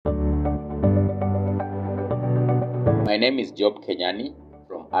My name is Job Kenyani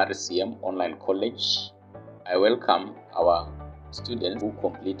from RCM Online College. I welcome our students who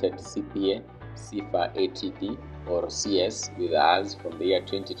completed CPA, CFA, ATD or CS with us from the year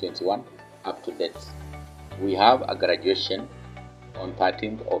 2021 up to date. We have a graduation on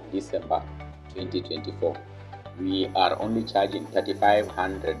 13th of December 2024. We are only charging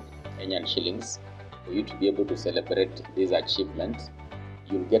 3,500 Kenyan shillings for you to be able to celebrate this achievement.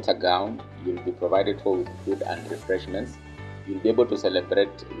 You'll get a gown, you'll be provided for with food and refreshments, you'll be able to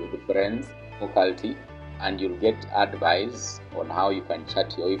celebrate with friends, faculty, and you'll get advice on how you can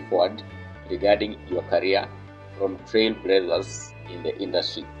chart your way forward regarding your career from trailblazers in the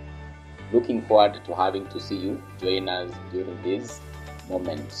industry. Looking forward to having to see you join us during these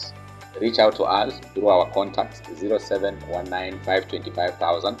moments. Reach out to us through our contacts 0719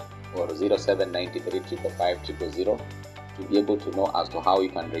 525,000 or 0793 555 000 to be able to know as to how you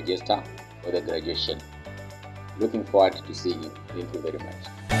can register for the graduation. Looking forward to seeing you. Thank you very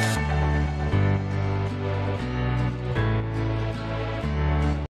much.